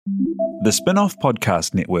The Spin-Off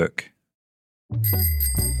Podcast Network.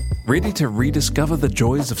 Ready to rediscover the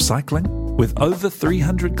joys of cycling? With over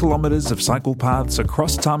 300 kilometres of cycle paths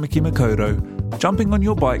across Tāmaki Makaurau, jumping on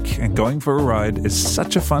your bike and going for a ride is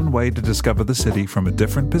such a fun way to discover the city from a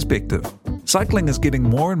different perspective. Cycling is getting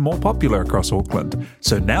more and more popular across Auckland,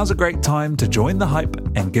 so now's a great time to join the hype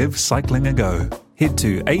and give cycling a go. Head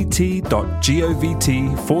to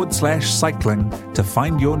at.govt/cycling to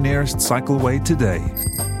find your nearest cycleway today.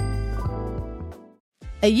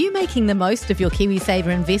 Are you making the most of your KiwiSaver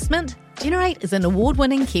investment? Generate is an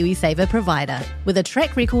award-winning KiwiSaver provider with a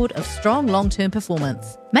track record of strong long-term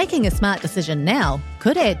performance. Making a smart decision now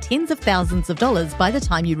could add tens of thousands of dollars by the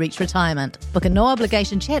time you reach retirement. Book a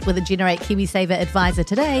no-obligation chat with a Generate KiwiSaver advisor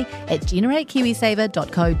today at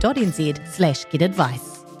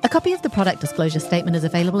generatekiwisaver.co.nz/get-advice. A copy of the product disclosure statement is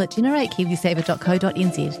available at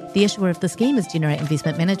generatekiwisaver.co.nz. The issuer of the scheme is Generate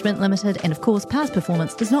Investment Management Limited, and of course, past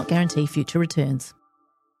performance does not guarantee future returns.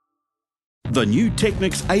 The new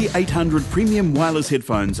Technics A800 Premium Wireless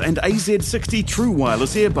Headphones and AZ60 True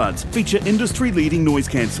Wireless Earbuds feature industry-leading noise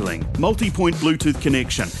cancelling, multi-point Bluetooth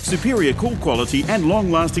connection, superior call quality and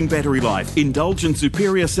long-lasting battery life. Indulge in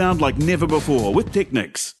superior sound like never before with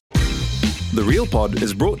Technics. The Real Pod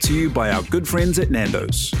is brought to you by our good friends at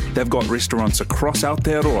Nando's. They've got restaurants across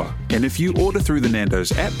Aotearoa, and if you order through the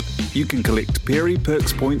Nando's app, you can collect Perry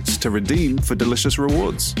Perks points to redeem for delicious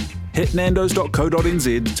rewards. Hit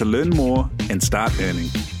nandos.co.nz to learn more and start earning.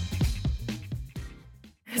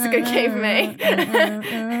 It's a good key for me.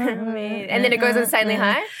 And then it goes insanely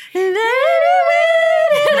high.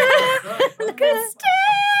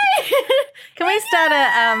 Can we start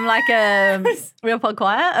a Real Pod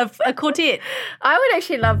choir, a quartet? I would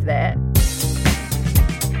actually love that.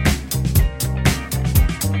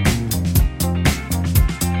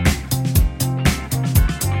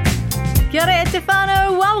 Kia ora,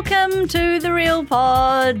 Stefano. Welcome to the Real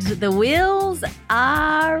Pod. The wheels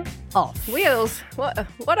are off. Wheels?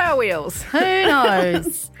 What are wheels? Who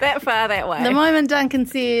knows? That far, that way. The moment Duncan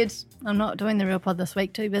said, I'm not doing the Real Pod this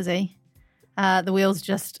week, too busy, the wheels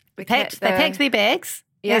just packed their bags,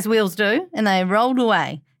 as wheels do, and they rolled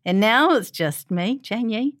away. And now it's just me, Jane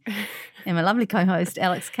Yee, and my lovely co-host,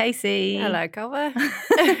 Alex Casey. Hello, Cover.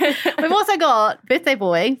 We've also got birthday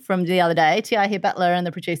boy from the other day, T.I. Butler in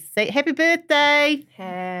the producer's seat. Happy birthday.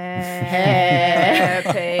 Happy.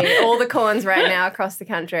 All the corns right now across the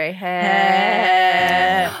country.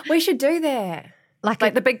 We should do that. Like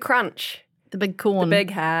the big crunch. The big corn. The big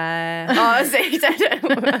hair. Oh, see,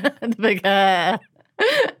 the big hair.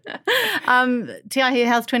 T.I.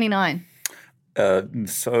 how's 29?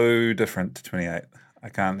 So different to 28. I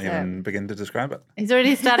can't even begin to describe it. He's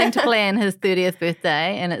already starting to plan his 30th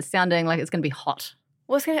birthday, and it's sounding like it's going to be hot.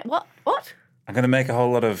 What? I'm going to make a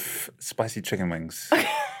whole lot of spicy chicken wings,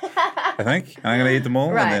 I think. I'm going to eat them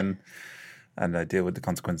all and then deal with the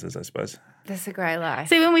consequences, I suppose. That's a great life.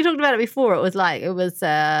 See, when we talked about it before, it was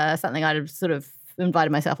something I'd sort of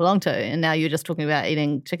invited myself along to, and now you're just talking about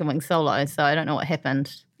eating chicken wings solo, so I don't know what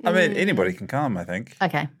happened. I mean, anybody can come, I think.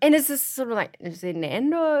 Okay. And is this sort of is it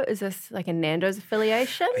Nando? Is this like a Nando's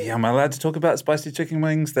affiliation? Yeah, am I allowed to talk about spicy chicken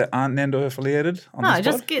wings that aren't Nando affiliated on this pod?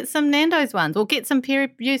 Just get some Nando's ones, or get some do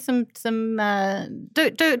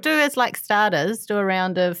as like starters. Do a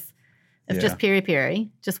round of just peri,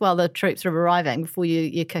 just while the troops are arriving before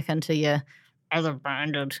you kick into your other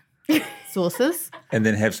branded sauces. And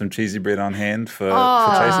then have some cheesy bread on hand for chasers.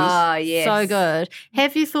 Oh, yes. So good.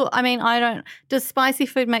 Have you thought, does spicy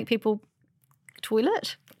food make people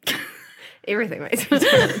toilet? Everything makes me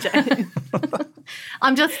toilet, Jane.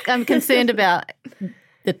 I'm concerned about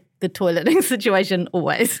the toileting situation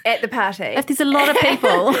always. At the party. If there's a lot of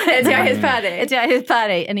people. It's his party. It's his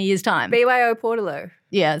party in a year's time. BYO Portaloo.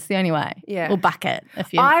 Yeah, it's the only way. Yeah. Or bucket.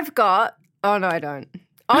 I've got, oh no I don't.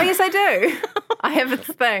 Oh, yes, I do. I have this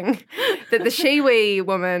thing that the Shiwi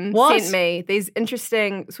woman sent me. These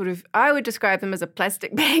interesting sort of, I would describe them as a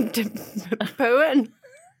plastic bag to poo in.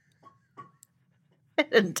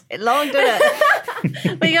 It didn't take long, did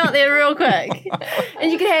it? We got there real quick.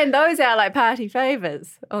 And you can hand those out like party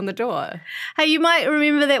favours on the door. Hey, you might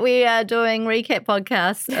remember that we are doing recap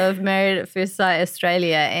podcasts of Married at First Sight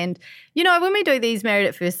Australia. And, when we do these Married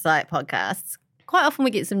at First Sight podcasts, quite often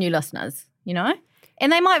we get some new listeners, And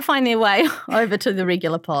they might find their way over to the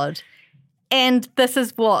regular pod. And this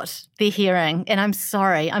is what they're hearing. And I'm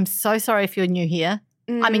sorry. I'm so sorry if you're new here.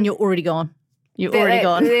 I mean, you're already gone. You're already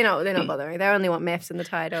gone. They're not bothering. They only want maths in the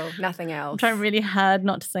title, nothing else. I'm trying really hard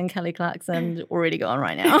not to sing Kelly Clarkson. Already gone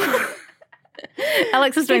right now.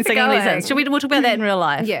 Alex is doing singing lessons. We'll talk about that in real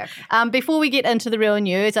life. Yeah. Before we get into the real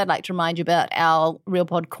news, I'd like to remind you about our Real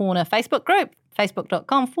Pod Corner Facebook group.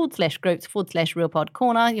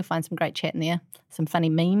 facebook.com/groups/realpodcorner. You'll find some great chat in there, some funny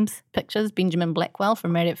memes, pictures. Benjamin Blackwell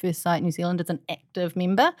from Married at First Sight New Zealand is an active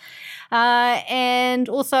member. And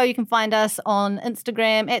also you can find us on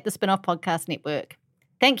Instagram at the Spinoff Podcast Network.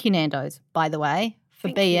 Thank you, Nando's, by the way,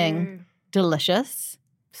 for being delicious.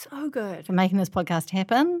 So good. For making this podcast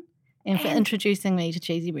happen and for introducing me to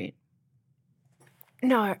cheesy bread.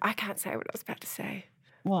 No, I can't say what I was about to say.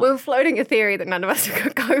 What? We were floating a theory that none of us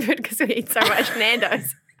have got COVID because we eat so much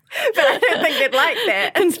Nando's. But I don't think they'd like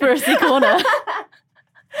that. Conspiracy corner.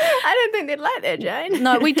 I don't think they'd like that, Jane.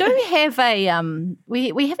 No, we do have a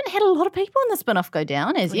we haven't had a lot of people in the spin-off go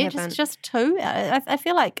down as yet. haven't. Just two. I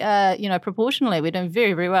feel like proportionally we're doing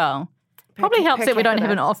very, very well. Probably helps that we don't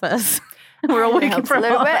have an office. We're all working from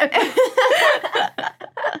home.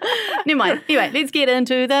 Never mind. Anyway, let's get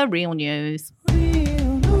into the real news.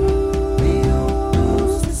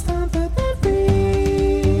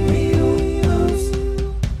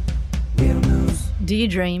 Do you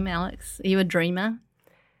dream, Alex? Are you a dreamer?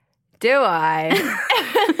 Do I?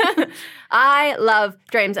 I love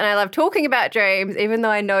dreams and I love talking about dreams, even though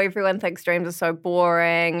I know everyone thinks dreams are so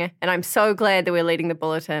boring. And I'm so glad that we're leading the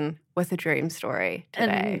bulletin with a dream story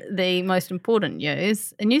today. And the most important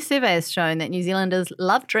news, a new survey has shown that New Zealanders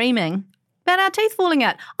love dreaming about our teeth falling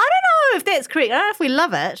out. I don't know if that's correct. I don't know if we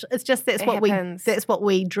love it. It's just that's what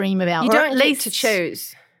we dream about. You or don't at get least to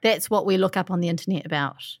choose. That's what we look up on the internet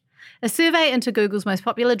about. A survey into Google's most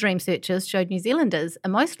popular dream searches showed New Zealanders are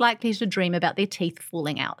most likely to dream about their teeth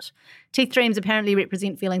falling out. Teeth dreams apparently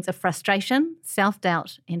represent feelings of frustration,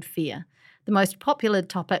 self-doubt and fear. The most popular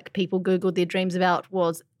topic people Googled their dreams about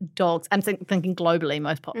was dogs. I'm thinking globally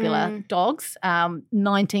most popular. Dogs.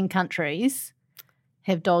 19 countries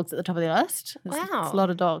have dogs at the top of their list. It's a lot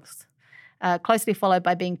of dogs. Closely followed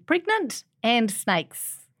by being pregnant and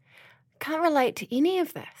snakes. Can't relate to any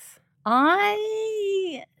of this.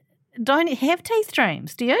 I don't have teeth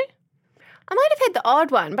dreams. Do you? I might have had the odd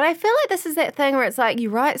one, but I feel like this is that thing where it's like you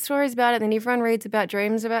write stories about it, and then everyone reads about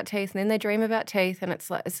dreams about teeth, and then they dream about teeth, and it's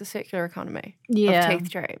like it's a circular economy of teeth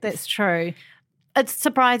dreams. That's true. It's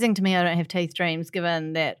surprising to me I don't have teeth dreams,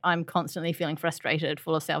 given that I'm constantly feeling frustrated,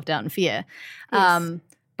 full of self-doubt and fear. Yes.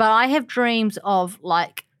 But I have dreams of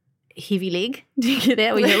like heavy leg. Do you get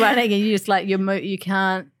that? When you're running and you just like you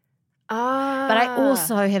can't. But I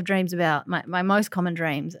also have dreams about my most common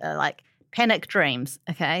dreams are like panic dreams.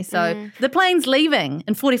 Okay, so the plane's leaving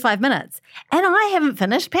in 45 minutes and I haven't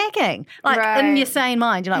finished packing. Like in your sane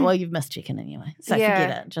mind, you're like, well, you've missed check-in anyway, so forget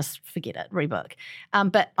it. Just forget it. Rebook.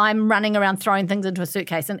 But I'm running around throwing things into a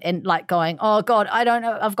suitcase and like going, oh God, I don't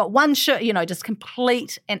know. I've got one shirt, just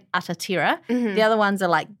complete and utter terror. The other ones are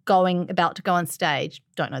like about to go on stage.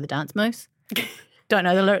 Don't know the dance moves. Don't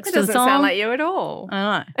know the lyrics to the song. Doesn't sound like you at all.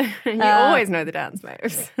 I know. You always know the dance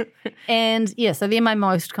moves. And yeah, so they're my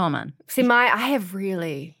most common. See, I have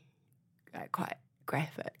really quite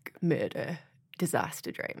graphic murder disaster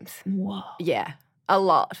dreams. Whoa. Yeah, a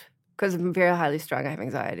lot. Because I'm very highly strung, I have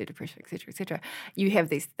anxiety, depression, etc., etc. You have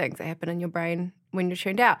these things that happen in your brain when you're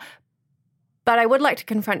tuned out. But I would like to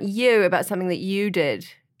confront you about something that you did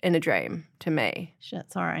in a dream to me.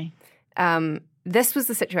 Shit, sorry. This was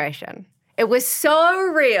the situation. It was so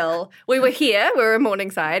real. We were here, we were in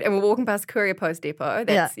Morningside, and we're walking past Courier Post Depot.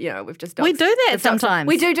 That's, we've just we do that sometimes.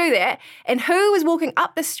 We do that. And who was walking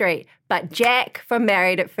up the street but Jack from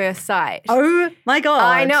Married at First Sight? Oh, my God.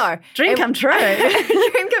 I know. Dream come true.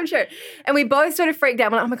 Dream come true. And we both sort of freaked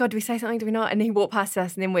out. We're like, oh, my God, do we say something? Do we not? And he walked past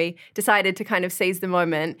us, and then we decided to kind of seize the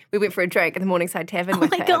moment. We went for a drink at the Morningside Tavern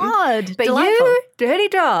with him. Oh, my God. But Delightful. you, dirty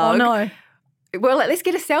dog. Oh, no. We're like, let's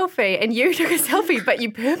get a selfie. And you took a selfie, but you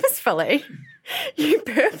purposefully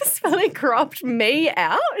cropped me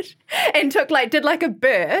out and did a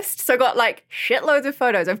burst. So got shitloads of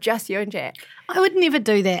photos of just you and Jack. I would never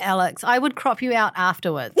do that, Alex. I would crop you out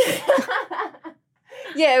afterwards.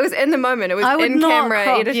 Yeah, it was in the moment. It was in-camera editing. I would not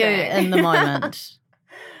crop you in the moment.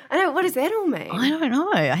 I know. What does that all mean? I don't know.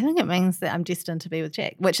 I think it means that I'm destined to be with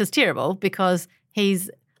Jack, which is terrible because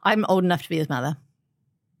I'm old enough to be his mother.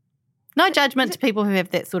 No judgment to people who have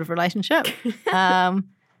that sort of relationship. I'm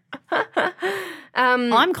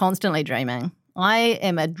constantly dreaming. I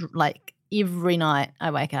am every night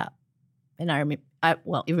I wake up and I remember,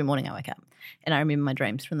 every morning I wake up and I remember my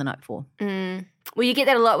dreams from the night before. Well, you get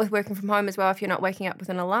that a lot with working from home as well if you're not waking up with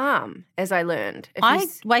an alarm, as I learned. I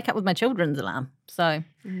wake up with my children's alarm, so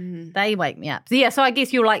they wake me up. So, yeah, so I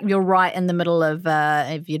guess you're right in the middle of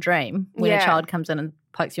your dream when a child comes in and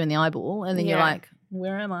pokes you in the eyeball and then you're like,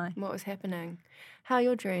 where am I? What was happening? How are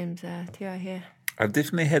your dreams, Tio, here? I've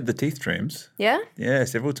definitely had the teeth dreams. Yeah? Yeah,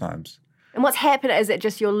 several times. And what's happened? Is it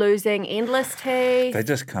just you're losing endless teeth? They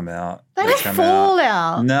just come out. They just fall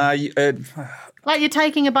out. No, Like you're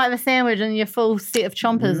taking a bite of a sandwich and your full set of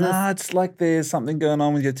chompers. no, it's like there's something going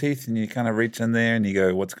on with your teeth and you kind of reach in there and you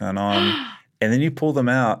go, what's going on? And then you pull them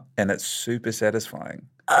out and it's super satisfying.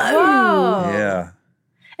 Oh. Yeah.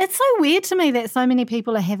 It's so weird to me that so many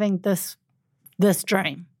people are having this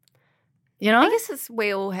dream. You know? I guess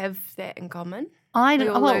we all have that in common. We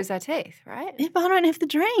all lose our teeth, right? Yeah, but I don't have the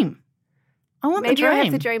dream. I want Maybe the dream. I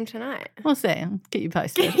have the dream tonight. We'll see. I'll get you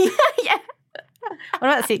posted. Yeah. What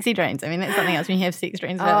about sexy dreams? I mean, that's something else. When you have sex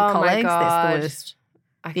dreams about colleagues, that's the worst.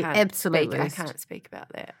 I The can't absolute speak. worst. I can't speak about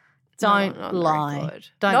that. Don't Not on the lie. record.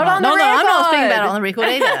 Don't Not lie. on the No, I'm not speaking record. about it on the record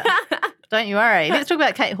either. Don't you worry. Let's talk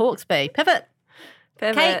about Kate Hawkesby. Pivot.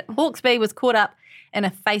 Kate Hawkesby was caught up in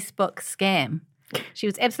a Facebook scam. She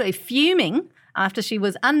was absolutely fuming after she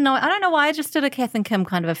was unknown. I don't know why I just did a Kath and Kim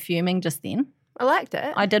kind of a fuming just then. I liked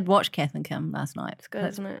it. I did watch Kath and Kim last night. It's good,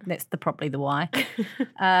 isn't it? That's probably the why.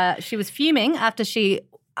 She was fuming after she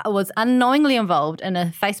was unknowingly involved in a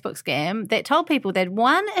Facebook scam that told people they'd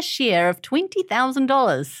won a share of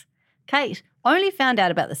 $20,000. Kate only found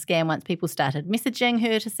out about the scam once people started messaging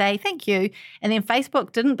her to say thank you, and then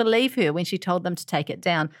Facebook didn't believe her when she told them to take it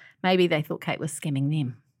down. Maybe they thought Kate was scamming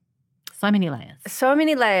them. So many layers. So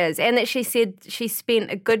many layers. And that she said she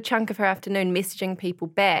spent a good chunk of her afternoon messaging people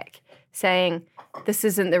back saying, this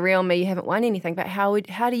isn't the real me, you haven't won anything. But how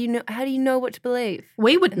do you know what to believe?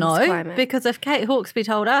 We would in this know climate? because if Kate Hawkesby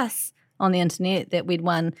told us on the internet that we'd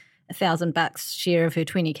won $1,000 share of her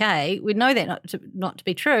 20K, we'd know that not to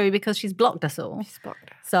be true because she's blocked us all. She's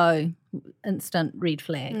blocked us. So instant red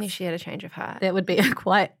flags. And she had a change of heart. That would be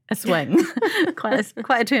quite a swing, quite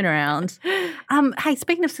a turnaround. Hey,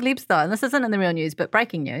 speaking of celebs though, and this isn't in the real news, but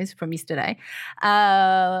breaking news from yesterday,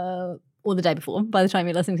 or the day before, by the time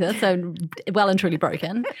you're listening to this, so well and truly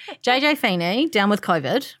broken. JJ Feeney down with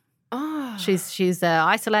COVID. Oh. She's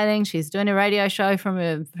isolating. She's doing a radio show from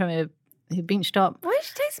her bench top. Why did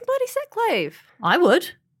she take some bloody sick leave? I would,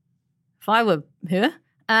 if I were her.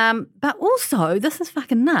 But also, this is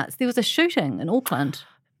fucking nuts. There was a shooting in Auckland.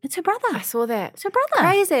 It's her brother. I saw that. It's her brother.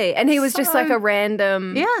 Crazy. And he was just So- like a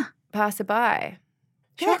random Yeah. passerby.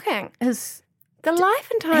 Shocking. The The life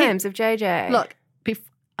and times of JJ. Look,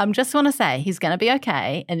 I just want to say he's going to be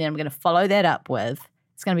okay, and then I'm going to follow that up with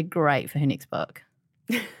it's going to be great for her next book.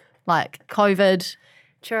 Like COVID,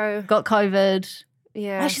 True. got COVID.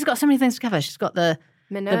 Yeah. Oh, she's got so many things to cover. She's got the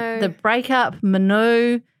Minot. breakup,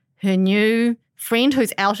 Manu, her new friend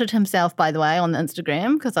who's outed himself, by the way, on the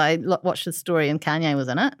Instagram because I watched his story and Kanye was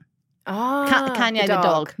in it. Oh, Kanye the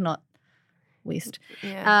dog, not West.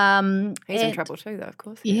 Yeah. He's in and- trouble too, though, of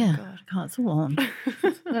course. Yeah, God. God, it's all on.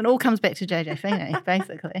 It all comes back to JJ Feeney,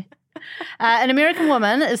 basically. An American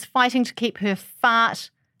woman is fighting to keep her fart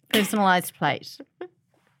personalised plate.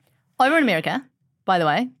 Over in America, by the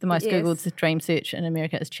way, the most Yes. Googled dream search in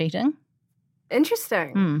America is cheating.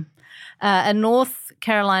 Interesting. A North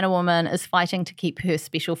Carolina woman is fighting to keep her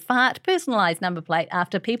special fart personalised number plate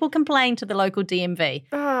after people complained to the local DMV.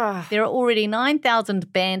 Oh, There are already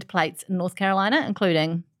 9,000 banned plates in North Carolina,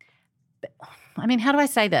 including, I mean, how do I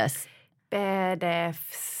say this?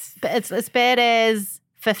 badass. But it's bad as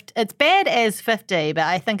 50. It's bad as 50, but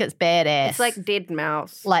I think it's badass. It's like dead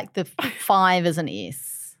mouse. Like the 5 is an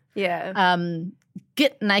S. Yeah.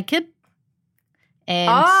 Get naked. And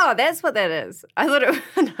Oh, that's what that is. I thought it was.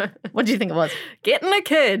 No. what do you think it was? Getting a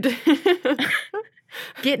kid.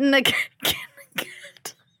 Getting a kid.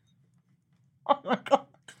 Oh my God.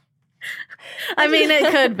 I mean,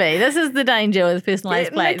 it could be. This is the danger with personalised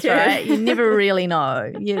Getting a plates, kid. right? You never really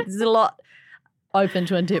know. There's a lot open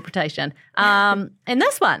to interpretation. And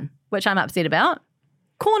this one, which I'm upset about,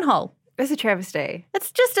 cornhole. It's a travesty.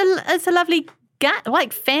 It's just it's a lovely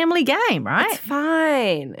like family game, right? It's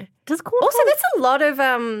fine. Does cornhole? Also, that's a lot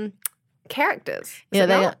of characters. Is yeah, it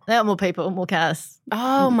they not? got more people, more cars.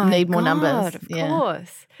 Oh my need more God, numbers. Of Yeah.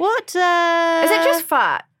 course. What Is it just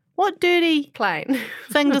fart? what dirty Plain.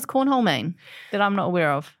 thing does cornhole mean that I'm not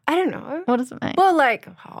aware of? I don't know. What does it mean? Well, like,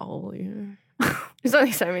 oh, yeah. There's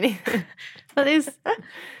only so many. But there's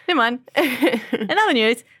never mind. In other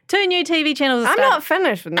news, 2 new TV channels are I'm starting. not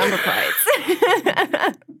finished with number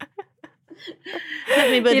plates.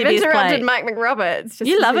 Hit me with You've your best interrupted plate. Mike McRoberts. just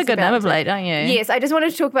You as love a he's good about number to. plate, don't you? Yes, I just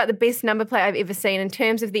wanted to talk about the best number plate I've ever seen in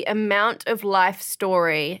terms of the amount of life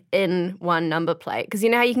story in one number plate. Because you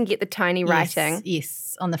know how you can get the tiny writing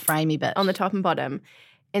Yes, on the framey bit. on the top and bottom.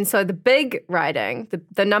 And so the big writing,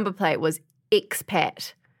 the number plate was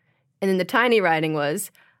expat. And then the tiny writing was,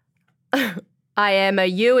 I am a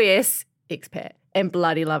US expat and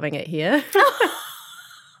bloody loving it here.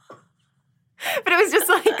 But it was just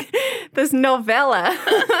like this novella.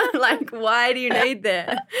 Like, why do you need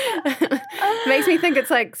that? Makes me think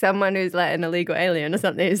it's like someone who's like an illegal alien or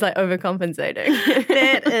something who's like overcompensating.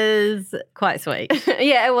 That is quite sweet.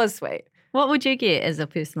 Yeah, it was sweet. What would you get as a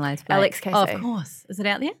personalised plate? Alex Casey. Oh, of course. Is it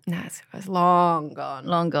out there? No, it's long gone.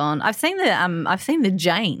 Long gone. I've seen the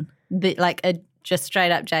Jane, just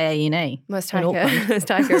straight up Jane. Was Tiger,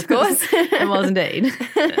 of course. It was indeed.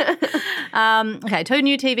 Okay, 2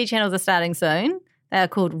 new TV channels are starting soon. They are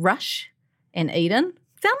called Rush and Eden.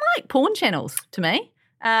 Sound like porn channels to me.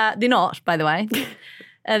 They're not, by the way.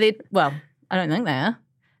 I don't think they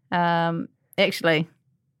are. Actually,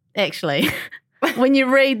 when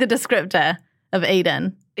you read the descriptor of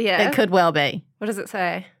Eden, it could well be. What does it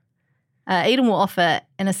say? Eden will offer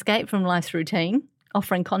an escape from life's routine,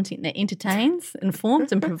 offering content that entertains,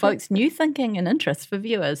 informs, and provokes new thinking and interest for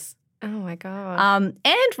viewers. Oh, my God.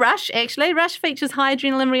 And Rush features high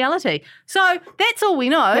adrenaline reality. So that's all we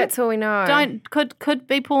know. That's all we know. Could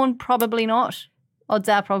be porn, probably not. Odds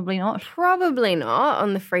are probably not. Probably not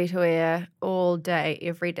on the free-to-air all day,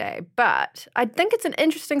 every day. But I think it's an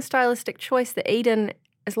interesting stylistic choice that Eden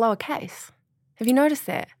is lowercase. Have you noticed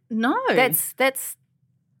that? No. That's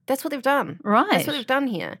what they've done. Right. That's what they've done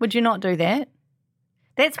here. Would you not do that?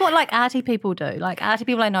 That's what like arty people do. Like arty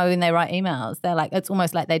people I know when they write emails, they're like, it's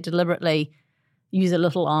almost like they deliberately use a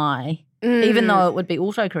little I, even though it would be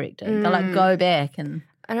autocorrected. They'll like go back and...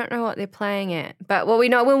 I don't know what they're playing at. But we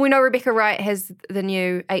know Rebecca Wright has the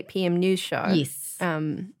new 8 p.m. news show. Yes.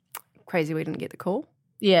 Crazy we didn't get the call.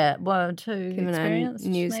 Yeah, well, too experienced,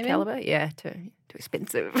 news maybe? caliber. Yeah, too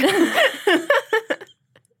expensive.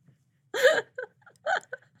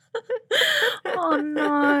 Oh,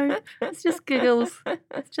 no. It's just giggles.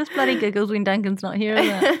 It's just bloody giggles when Duncan's not here,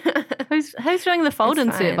 isn't it? Who's doing the fold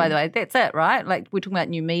insert, by the way? That's it, right? Like, we're talking about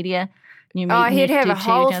new media. He'd have a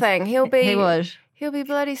whole thing. He would. He'll be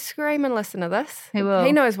bloody screaming, listen to this. He will.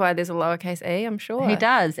 He knows why there's a lowercase e, I'm sure. He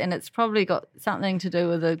does, and it's probably got something to do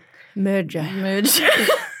with a merger.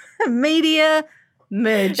 Media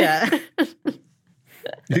merger.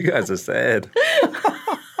 You guys are sad.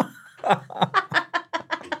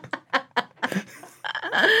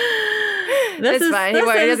 That's fine. He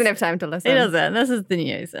doesn't have time to listen. He doesn't. This is the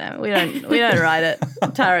news. We don't write it.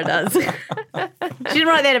 Tara does. She didn't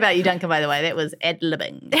write that about you, Duncan, by the way. That was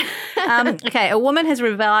ad-libbing. Okay, a woman has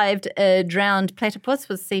revived a drowned platypus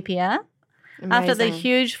with CPR. Amazing. After the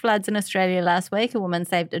huge floods in Australia last week, a woman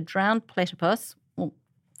saved a drowned platypus. Well,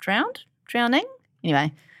 drowning?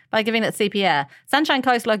 Anyway, by giving it CPR. Sunshine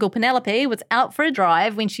Coast local Penelope was out for a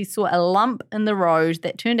drive when she saw a lump in the road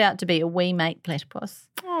that turned out to be a wee mate platypus.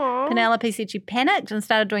 Aww. Penelope said she panicked and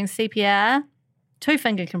started doing CPR, 2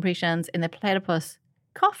 finger compressions, and the platypus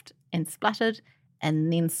coughed and spluttered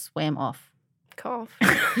and then swam off. Cough.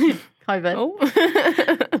 COVID. Oh.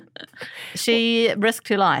 She risked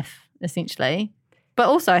her life, essentially. But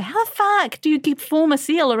also, how the fuck do you form a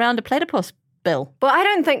seal around a platypus, Bill? Well, I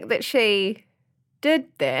don't think that she did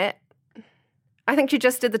that. I think she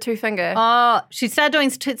just did the 2 finger. Oh, she started doing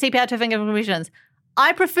CPR 2 finger compressions.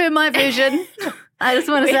 I prefer my version. I just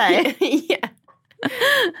want to say. Yeah.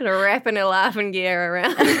 Wrapping her laughing gear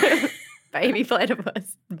around baby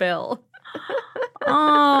platypus Bill.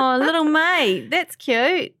 Oh, little mate. That's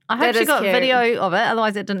cute. I hope she got cute. video of it.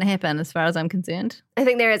 Otherwise, it didn't happen as far as I'm concerned. I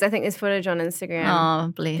think there is. I think there's footage on Instagram. Oh,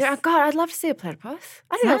 bless. Oh, God, I'd love to see a platypus.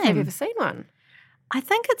 I don't know if I've ever seen one. I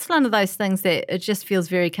think it's one of those things that it just feels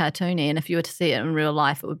very cartoony, and if you were to see it in real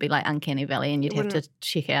life, it would be like Uncanny Valley, and you'd have to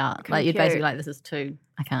check out. Like you'd basically like, this is too,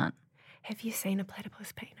 I can't. Have you seen a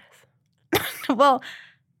platypus penis? Well,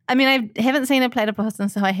 I mean, I haven't seen a platypus, and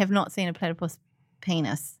so I have not seen a platypus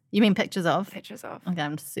penis. You mean pictures of? Pictures of. Okay,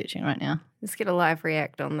 I'm just searching right now. Let's get a live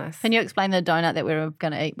react on this. Can you explain the donut that we were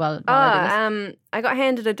going to eat while I do this? I got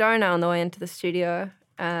handed a donut on the way into the studio.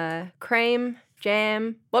 Cream,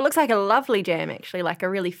 jam. What looks like a lovely jam, actually, like a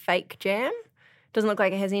really fake jam. Doesn't look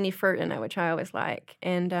like it has any fruit in it, which I always like.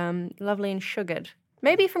 And lovely and sugared.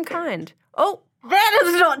 Maybe from Kind. Oh, that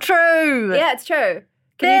is not true. Yeah, it's true.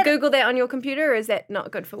 Can you Google that on your computer, or is that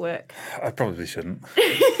not good for work? I probably shouldn't.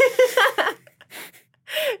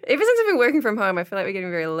 Ever since I've been working from home, I feel like we're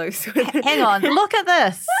getting very loose with it. Hang on, look at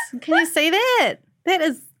this. Can you see that? That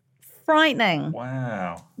is frightening.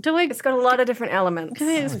 Wow. It's got a lot of different elements. Can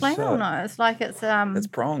we explain it or not? It's like it's It's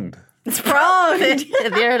pronged. It's pronged.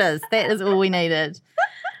 There it is. That is all we needed.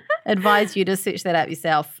 Advise you to search that up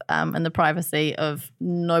yourself in the privacy of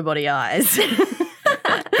nobody eyes.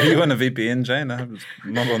 Are you on a VPN, Jane? I'm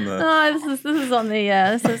not on the... No, this is on the...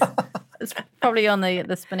 it's probably on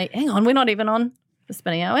the spinny... Hang on, we're not even on the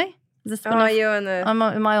spinny, are we? Is the spinny? Oh, you're on the... Am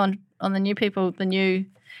I on the new people, the new...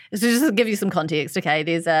 So just to give you some context, okay,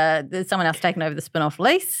 there's someone else taking over the spin-off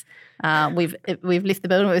lease. We've left the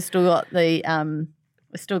building. We've still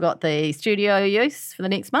got the studio use for the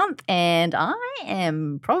next month, and I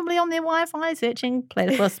am probably on their Wi-Fi searching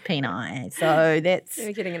platypus peni. So that's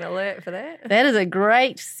You're getting an alert for that. That is a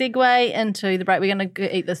great segue into the break. We're going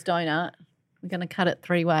to eat this donut. We're going to cut it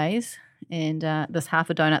 3 ways, and this half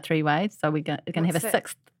a donut 3 ways. So we're going to have a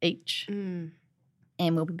sixth each, and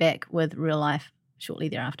we'll be back with real life shortly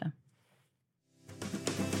thereafter.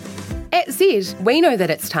 At Z, we know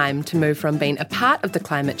that it's time to move from being a part of the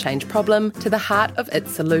climate change problem to the heart of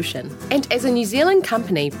its solution. And as a New Zealand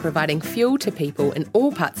company providing fuel to people in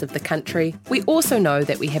all parts of the country, we also know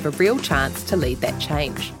that we have a real chance to lead that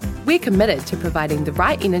change. We're committed to providing the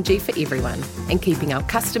right energy for everyone and keeping our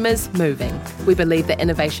customers moving. We believe that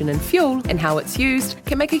innovation in fuel and how it's used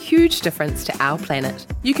can make a huge difference to our planet.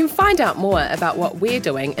 You can find out more about what we're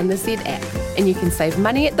doing in the Z app, and you can save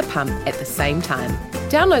money at the pump at the same time.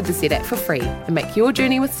 Download the Z app for free and make your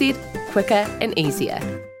journey with Z quicker and easier.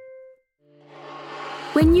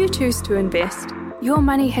 When you choose to invest, your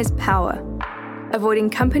money has power.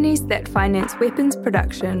 Avoiding companies that finance weapons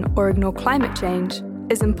production or ignore climate change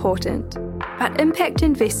is important. But impact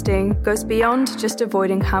investing goes beyond just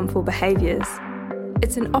avoiding harmful behaviours.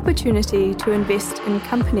 It's an opportunity to invest in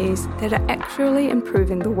companies that are actually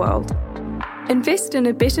improving the world. Invest in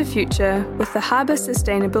a better future with the Harbour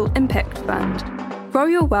Sustainable Impact Fund. Grow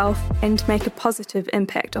your wealth and make a positive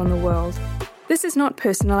impact on the world. This is not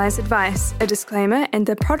personalised advice. A disclaimer and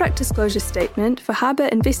the product disclosure statement for Harbour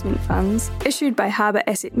investment funds issued by Harbour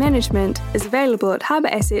Asset Management is available at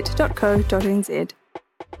harbourasset.co.nz.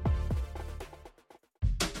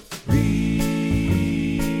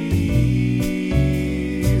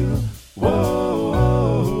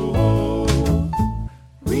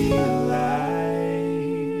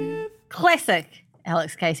 Classic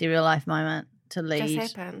Alex Casey real life moment to lead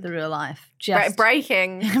the real life.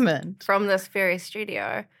 Breaking happened. From this very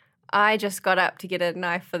studio. I just got up to get a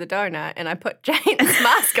knife for the donut and I put Jane's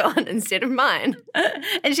mask on instead of mine.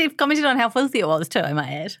 And she commented on how filthy it was too, I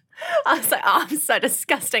might add. I was like, oh, I'm so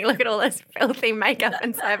disgusting. Look at all this filthy makeup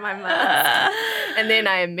inside my mask. And then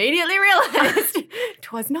I immediately realised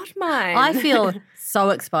it was not mine. I feel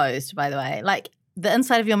so exposed, by the way. Like, the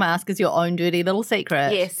inside of your mask is your own dirty little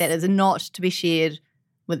secret. Yes. That is not to be shared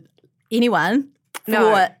with anyone.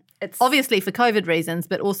 It's obviously for COVID reasons,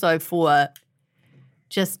 but also for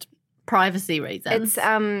just privacy reasons. It's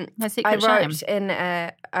I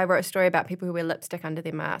wrote a story about people who wear lipstick under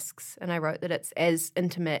their masks, and I wrote that it's as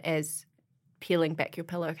intimate as peeling back your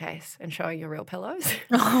pillowcase and showing your real pillows.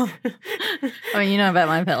 I mean, you know about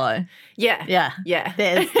my pillow. Yeah.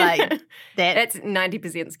 That is like That's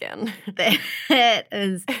 90% skin. That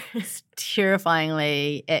is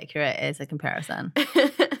terrifyingly accurate as a comparison.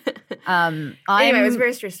 Anyway, it was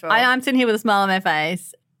very stressful. I'm sitting here with a smile on my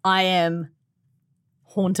face. I am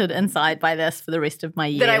haunted inside by this for the rest of my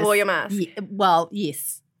years. That I wore your mask? Well,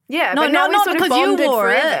 yes. Yeah, no, but now not because you wore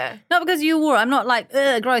forever. it. Not because you wore it. I'm not like,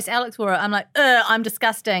 gross, Alex wore it. I'm like, I'm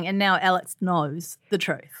disgusting. And now Alex knows the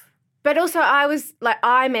truth. But also I was like,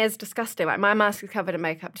 I'm as disgusting. Like my mask is covered in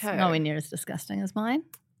makeup too. It's nowhere near as disgusting as mine.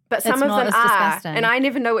 But some of them are. Disgusting. And I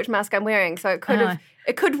never know which mask I'm wearing. So it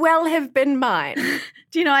could well have been mine.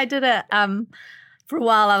 Do you know, I did it for a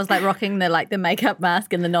while. I was like rocking the makeup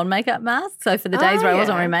mask and the non-makeup mask. So for the days where I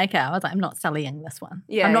wasn't wearing makeup, I was like, I'm not sullying this one.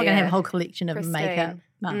 Yeah, I'm not going to have a whole collection of makeup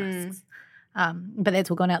masks. But that's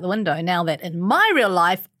all gone out the window now that in my real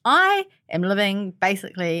life, I am living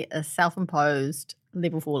basically a self-imposed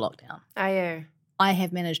level 4 lockdown. Are you? I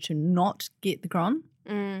have managed to not get the Gron.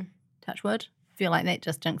 Touch wood. Feel like that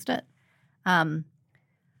just jinxed it. And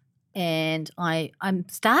I'm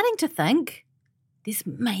starting to think this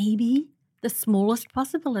may be the smallest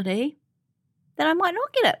possibility that I might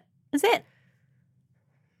not get it. Is that?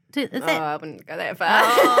 I wouldn't go that far.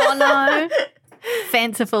 Oh, no.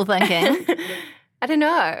 Fanciful thinking. I don't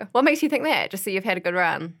know. What makes you think that? Just so you've had a good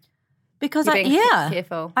run? Because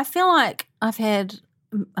careful. I feel like I've had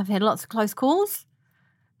lots of close calls,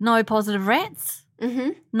 no positive rats,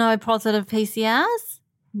 no positive PCRs,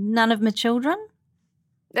 none of my children.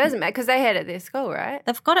 That doesn't matter because they had it at their school, right?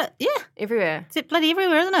 They've got it, yeah. Everywhere. It's bloody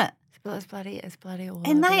everywhere, isn't it? It's bloody all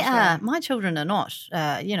and over. they are, my children are not,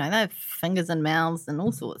 they have fingers and mouths and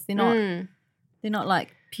all sorts. They're not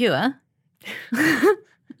like pure.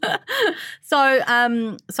 So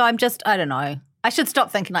I'm just, I don't know. I should stop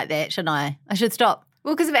thinking like that, shouldn't I? I should stop.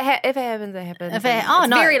 Well, because if it happens, it happens. It's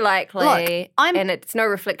very likely. Look, and it's no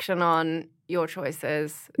reflection on your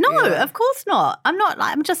choices. No, of course not. I'm not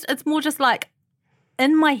like, it's more just like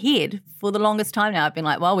in my head for the longest time now, I've been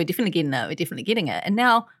like, well, we're definitely getting it. And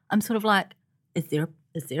now I'm sort of like, is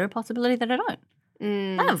there a possibility that I don't?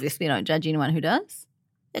 I obviously don't judge anyone who does.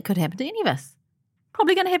 It could happen to any of us.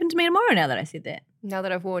 Probably going to happen to me tomorrow now that I said that. Now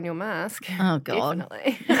that I've worn your mask. Oh, God.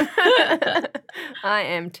 Definitely. I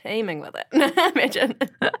am teeming with it. Imagine.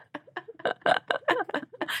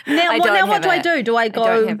 Now what do I do? Do I go? I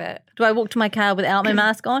don't have it. Do I walk to my car without my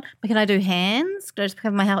mask on? But can I do hands? Can I just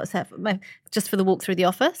have my house just for the walk through the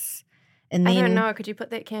office? And then I don't know. Could you put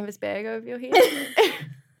that canvas bag over your head?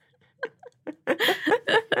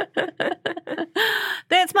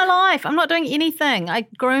 That's my life. I'm not doing anything. I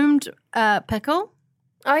groomed Pickle.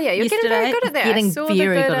 Oh yeah, you're getting very good at that. Getting I saw very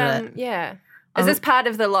the good at it. Yeah. Is this part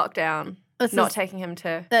of the lockdown? Not taking him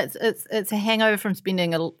to. It's a hangover from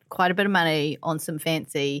spending quite a bit of money on some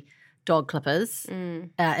fancy dog clippers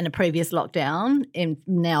in a previous lockdown, and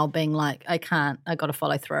now being like, I got to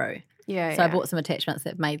follow through. Yeah. So I bought some attachments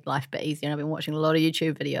that made life a bit easier, and I've been watching a lot of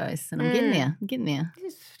YouTube videos, and I'm getting there. You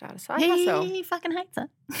just start a side hustle. He fucking hates it.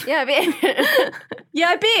 Yeah, I bet. Yeah,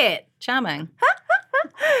 I bet. Charming.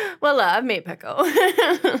 Well, I've met Pickle.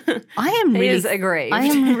 I am really He is aggrieved. I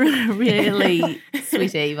am really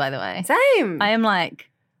sweaty, by the way. Same.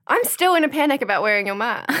 I'm still in a panic about wearing your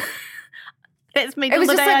mask. That's me It till was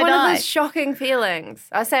the just day like I one die. of those shocking feelings.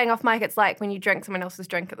 I was saying off mic, it's like when you drink someone else's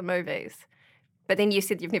drink at the movies. But then you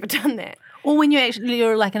said you've never done that. Or when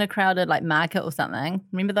you're like in a crowded like market or something.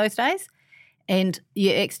 Remember those days? And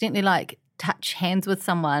you accidentally like touch hands with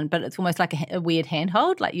someone, but it's almost like a weird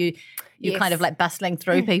handhold. Like you're Yes. kind of like bustling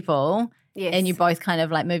through people. Yes. And you both kind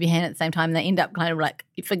of like move your hand at the same time, and they end up kind of like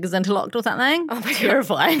your fingers interlocked or something. Oh my God.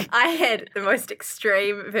 Terrifying. I had the most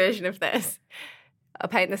extreme version of this. I'll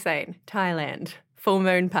paint the scene. Thailand, full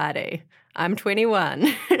moon party. I'm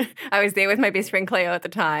 21. I was there with my best friend Cleo at the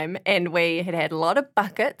time, and we had a lot of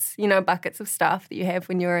buckets, buckets of stuff that you have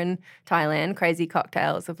when you're in Thailand, crazy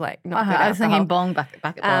cocktails of like not good I was thinking alcohol.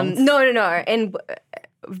 bucket bongs. No. And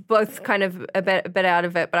both kind of a bit out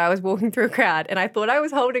of it, but I was walking through a crowd and I thought I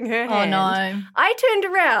was holding her hand. Oh, no. I turned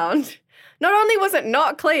around. Not only was it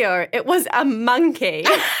not Cleo, it was a monkey.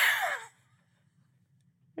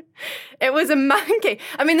 It was a monkey.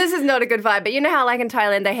 I mean, this is not a good vibe, but you know how like in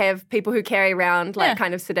Thailand they have people who carry around like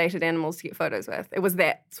kind of sedated animals to get photos with? It was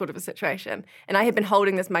that sort of a situation. And I had been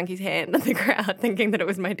holding this monkey's hand in the crowd thinking that it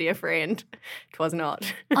was my dear friend. It was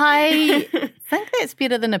not. I think that's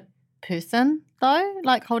better than a person though,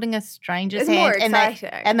 like holding a stranger's It's hand more and exciting.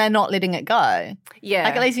 and they're not letting it go. Yeah.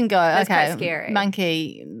 Like at least you can go, That's okay, quite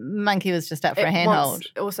scary. monkey was just up for a handhold.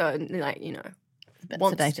 Also, like, A bit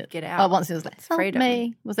wants to sedated. get out. Oh, once it was like, It's help freedom.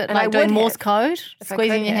 me. Was it And I like doing would Morse have, code, if I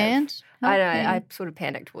squeezing could your have. hand? I know. Help me. I sort of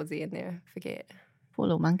panicked towards the end there. Forget. Poor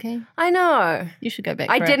little monkey. I know. You should go back.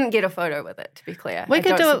 I for it. didn't get a photo with it, to be clear. We I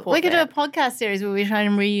could don't do a support that. podcast series where we try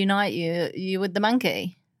and reunite you with the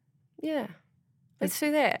monkey. Yeah. Let's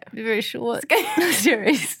do that. It'd be very short It's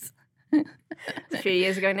series. a few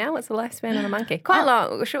years ago now. What's the lifespan of a monkey? Quite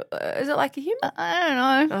long. Is it like a human?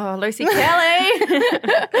 I don't know. Oh, Lucy Kelly.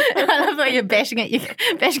 I love that you're bashing at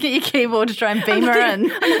your keyboard to try and beam her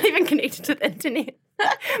in. I'm not even connected to the internet.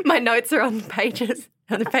 My notes are on the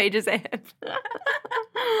Pages app.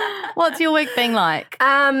 What's your week been like?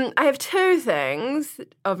 I have two things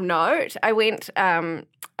of note. I was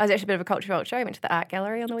actually a bit of a culture vulture. I went to the art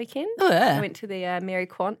gallery on the weekend. Oh, yeah. I went to the Mary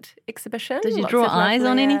Quant exhibition. Did you Lots draw of eyes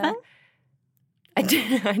on lovely, anything? I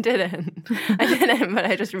didn't, but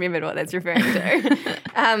I just remembered what that's referring to.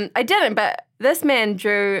 I didn't, but this man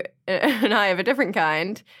drew an eye of a different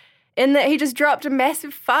kind in that he just dropped a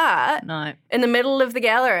massive fart No. in the middle of the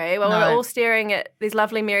gallery while we No. were all staring at these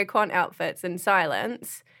lovely Mary Quant outfits in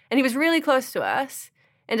silence. And he was really close to us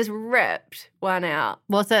and just ripped one out.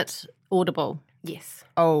 Was it audible? Yes.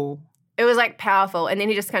 Oh. It was like powerful. And then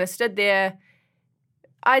he just kind of stood there.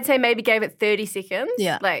 I'd say maybe gave it 30 seconds.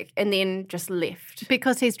 Yeah. And then just left.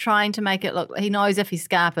 Because he's trying to make it look, he knows if he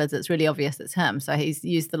scarpers, it's really obvious it's him. So he's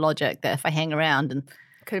used the logic that if I hang around and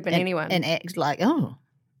Could have been anyone. and act like, oh,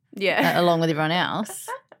 yeah. along with everyone else,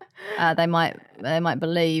 they might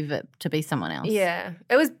believe it to be someone else. Yeah.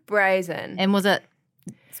 It was brazen. And was it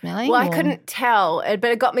smelly? Well, I or- couldn't tell, but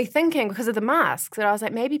it got me thinking because of the masks that I was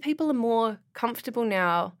like, maybe people are more comfortable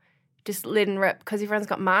now just letting rip because everyone's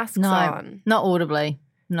got masks on. Not audibly.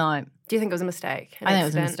 No. Do you think it was a mistake? I think it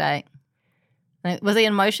was a mistake. Was he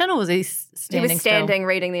in motion or was he standing He was standing, still?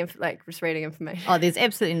 reading just reading information. Oh, there's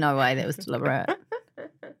absolutely no way that was deliberate.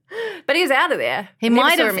 But he was out of there. He Never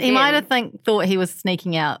might saw have. him He might again. have thought he was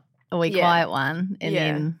sneaking out a wee Yeah. quiet one, and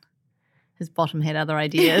Yeah. then his bottom had other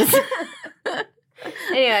ideas.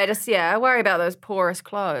 Anyway, I worry about those porous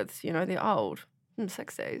clothes. They're old in the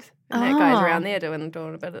 60s. And that guy's Oh. around there doing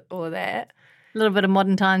a bit of all of that. A little bit of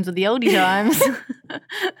modern times with the oldie times.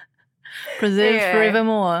 Preserved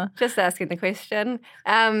forevermore. Just asking the question.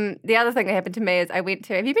 The other thing that happened to me is have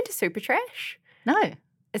you been to Super Trash? No.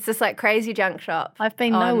 It's this like crazy junk shop. I've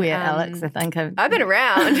been nowhere, Alex, I think. I've been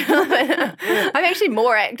around. I'm actually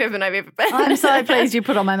more active than I've ever been. I'm so pleased you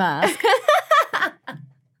put on my mask.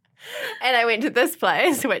 And I went to this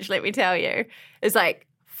place, which, let me tell you, is like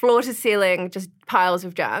floor to ceiling, just piles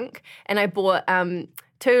of junk. And I bought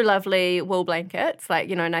 2 lovely wool blankets, like,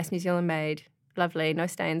 nice New Zealand made, lovely, no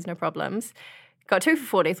stains, no problems. Got 2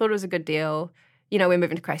 for $40, thought it was a good deal. We're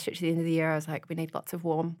moving to Christchurch at the end of the year. I was like, we need lots of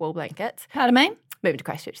warm wool blankets. Pardon me? Moving to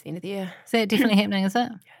Christchurch at the end of the year. Is that definitely happening, is it? Yeah,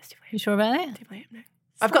 it's definitely. You sure about that? Definitely happening.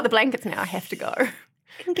 I've got the blankets now. I have to go. It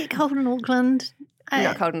can get cold in Auckland.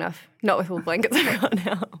 Not cold enough. Not with all the blankets I've got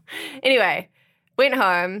now. Anyway, went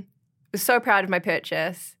home. Was so proud of my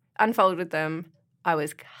purchase. Unfolded them. I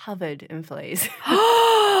was covered in fleas.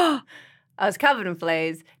 I was covered in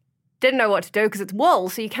fleas. Didn't know what to do because it's wool,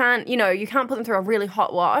 so you can't put them through a really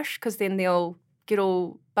hot wash because then they'll get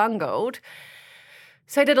all bungled.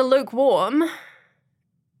 So I did a lukewarm,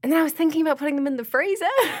 and then I was thinking about putting them in the freezer.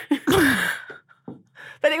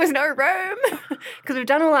 But there was no room because we've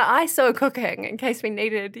done all our ISO cooking in case we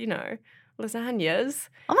needed, lasagnas.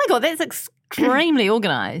 Oh my God, that's extremely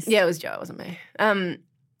organised. Yeah, it was Joe, it wasn't me. I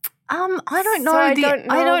don't know. So I don't don't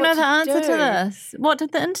know what the to answer do. to this. What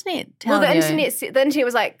did the internet tell you? Well, the internet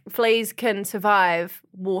was like, fleas can survive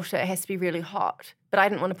water. It has to be really hot. But I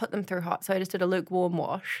didn't want to put them through hot, so I just did a lukewarm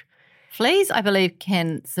wash. Fleas, I believe,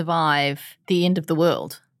 can survive the end of the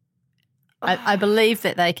world. I believe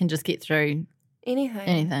that they can just get through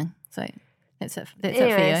anything. So that's it. That's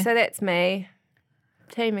it for you. So that's me,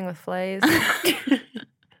 teeming with fleas.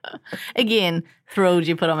 Again, thrilled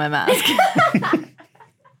you put on my mask.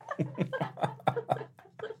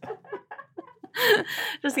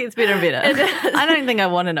 Just gets better and better. I don't think I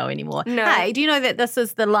want to know anymore. No. Hey, do you know that this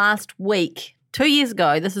is the last week? 2 years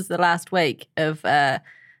ago, this is the last week of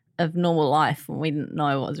normal life when we didn't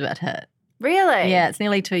know what was about to hit. Really? Yeah, it's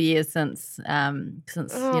nearly 2 years since Oh New my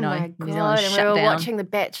Zealand God. shut And we were down. watching The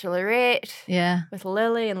Bachelorette Yeah, with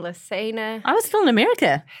Lily and Lucina. I was still in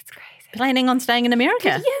America, That's crazy. planning on staying in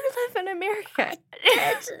America. You live in America.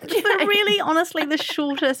 It's really, honestly, the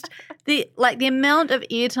shortest. The amount of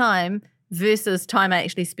airtime versus time I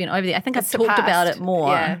actually spent over there. I think I've talked about it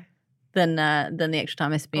more than the actual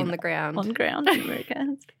time I spent On the ground. in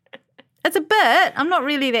America. It's a bit. I'm not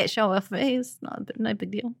really that show-offy. It's no big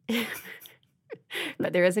deal.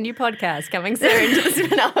 But there is a new podcast coming soon to the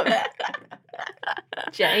spin-off.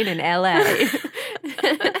 Jane in LA.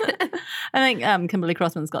 I think Kimberly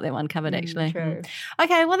Crossman's got that one covered, actually. True.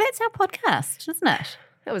 Okay, well, that's our podcast, isn't it?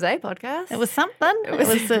 It was a podcast. It was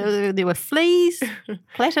something. There were fleas,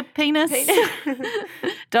 platter penis,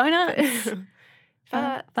 donuts.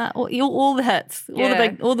 All the hits,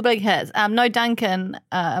 all the big hits. No Duncan,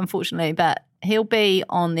 unfortunately, but he'll be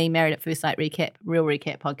on the Married at First Sight Real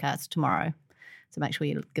Recap podcast tomorrow. So make sure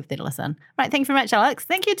you give that a listen. Right, thank you very much, Alex.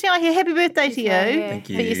 Thank you, Tia. Happy birthday to you. Thank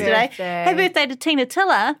you. For yesterday. Birthday. Happy birthday to Tina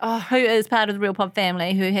Tiller, who is part of the Real Pod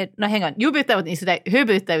family, who had, no, hang on, your birthday wasn't yesterday. Her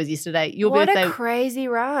birthday was yesterday. Your what birthday a crazy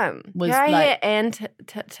run. was Here I like- hear Ann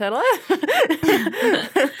Tiller.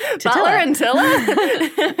 Butler and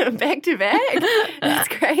Tiller. Back to back. That's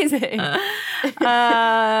crazy.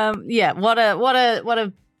 yeah, what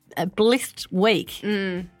a blessed week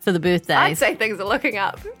for the birthdays. I'd say things are looking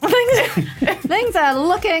up. Things are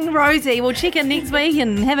looking rosy. We'll check in next week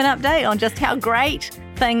and have an update on just how great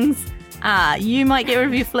things are. You might get rid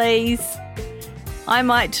of your fleas. I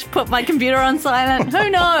might put my computer on silent. Who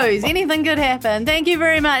knows? Anything could happen. Thank you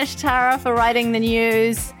very much, Tara, for writing the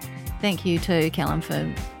news. Thank you to Callum for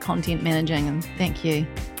content managing, and thank you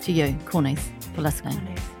to you, Cornies, for listening.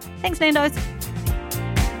 Thanks, Nando's.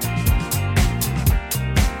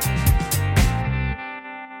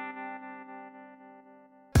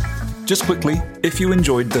 Just quickly, if you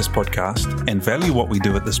enjoyed this podcast and value what we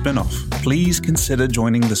do at The Spinoff, please consider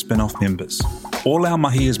joining the Spinoff members. All our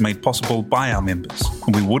mahi is made possible by our members,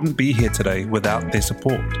 and we wouldn't be here today without their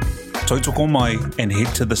support. Tautoko mai and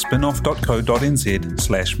head to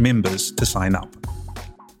thespinoff.co.nz/members to sign up.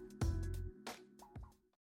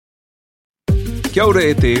 Kia ora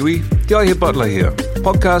e te iwi, Te Aihe Butler here,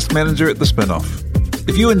 podcast manager at The Spinoff.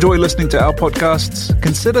 If you enjoy listening to our podcasts,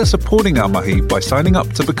 consider supporting our mahi by signing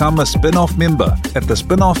up to become a Spinoff member at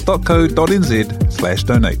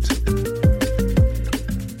thespinoff.co.nz/donate.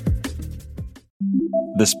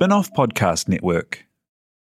 The Spinoff Podcast Network.